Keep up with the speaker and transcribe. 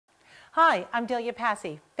Hi, I'm Delia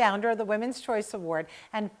Passy, founder of the Women's Choice Award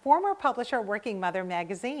and former publisher of Working Mother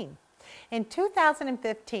magazine. In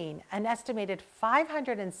 2015, an estimated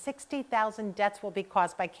 560,000 deaths will be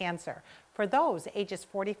caused by cancer for those ages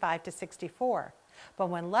 45 to 64. But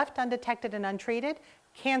when left undetected and untreated,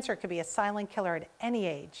 cancer could be a silent killer at any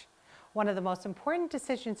age. One of the most important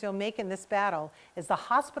decisions you'll make in this battle is the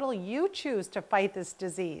hospital you choose to fight this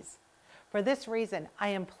disease. For this reason, I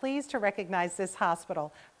am pleased to recognize this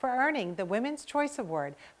hospital for earning the Women's Choice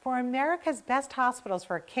Award for America's Best Hospitals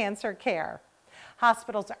for Cancer Care.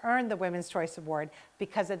 Hospitals earn the Women's Choice Award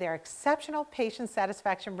because of their exceptional patient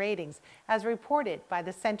satisfaction ratings as reported by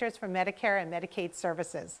the Centers for Medicare and Medicaid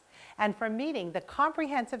Services, and for meeting the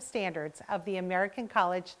comprehensive standards of the American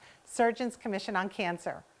College Surgeons Commission on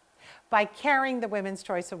Cancer. By carrying the Women's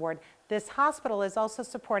Choice Award, this hospital is also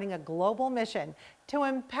supporting a global mission to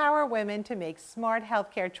empower women to make smart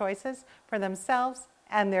healthcare choices for themselves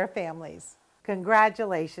and their families.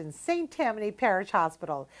 Congratulations, St. Tammany Parish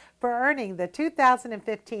Hospital, for earning the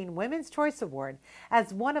 2015 Women's Choice Award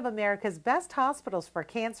as one of America's best hospitals for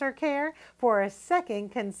cancer care for a second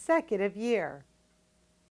consecutive year.